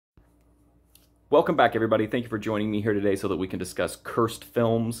Welcome back, everybody. Thank you for joining me here today so that we can discuss Cursed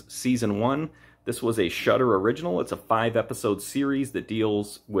Films Season 1. This was a Shudder original. It's a 5-episode series that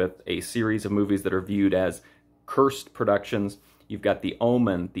deals with a series of movies that are viewed as cursed productions. You've got The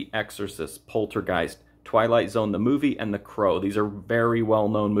Omen, The Exorcist, Poltergeist, Twilight Zone, the movie, and The Crow. These are very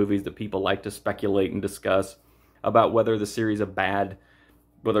well-known movies that people like to speculate and discuss about whether the series is bad,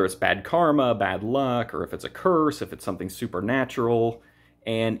 whether it's bad karma, bad luck, or if it's a curse, if it's something supernatural.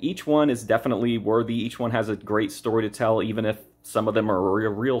 And each one is definitely worthy. Each one has a great story to tell, even if some of them are a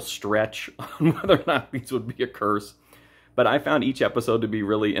real stretch on whether or not these would be a curse. But I found each episode to be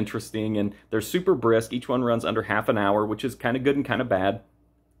really interesting, and they're super brisk. Each one runs under half an hour, which is kind of good and kind of bad.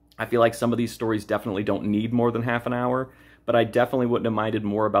 I feel like some of these stories definitely don't need more than half an hour, but I definitely wouldn't have minded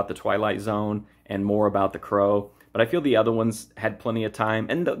more about the Twilight Zone and more about The Crow. But I feel the other ones had plenty of time,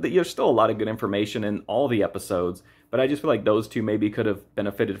 and there's still a lot of good information in all the episodes, but I just feel like those two maybe could have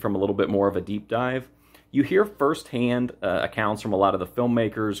benefited from a little bit more of a deep dive. You hear firsthand accounts from a lot of the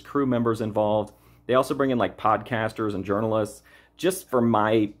filmmakers, crew members involved. They also bring in like podcasters and journalists. Just for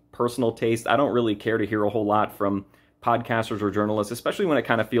my personal taste, I don't really care to hear a whole lot from podcasters or journalists, especially when it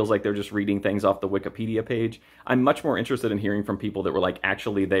kind of feels like they're just reading things off the Wikipedia page. I'm much more interested in hearing from people that were like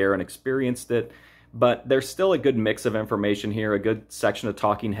actually there and experienced it. But there's still a good mix of information here, a good section of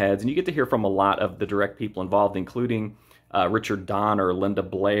talking heads, and you get to hear from a lot of the direct people involved, including Richard Donner, Linda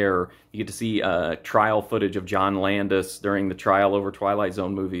Blair. You get to see trial footage of John Landis during the trial over Twilight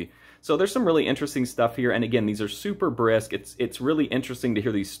Zone movie. So there's some really interesting stuff here, and again, these are super brisk. It's really interesting to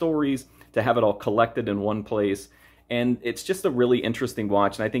hear these stories, to have it all collected in one place, and it's just a really interesting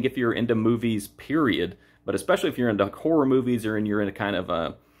watch. And I think if you're into movies, period, but especially if you're into horror movies or you're into kind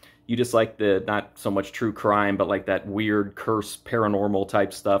of you just like the, not so much true crime, but like that weird curse, paranormal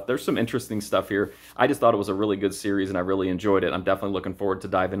type stuff. There's some interesting stuff here. I just thought it was a really good series, and I really enjoyed it. I'm definitely looking forward to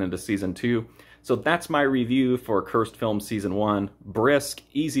diving into Season 2. So that's my review for Cursed Films Season 1. Brisk,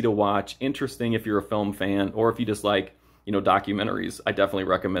 easy to watch, interesting if you're a film fan, or if you just like, you know, documentaries. I definitely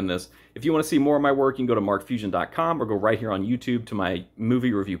recommend this. If you want to see more of my work, you can go to markfusion.com or go right here on YouTube to my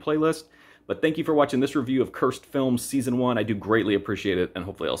movie review playlist. But thank you for watching this review of Cursed Films Season 1. I do greatly appreciate it, and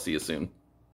hopefully I'll see you soon.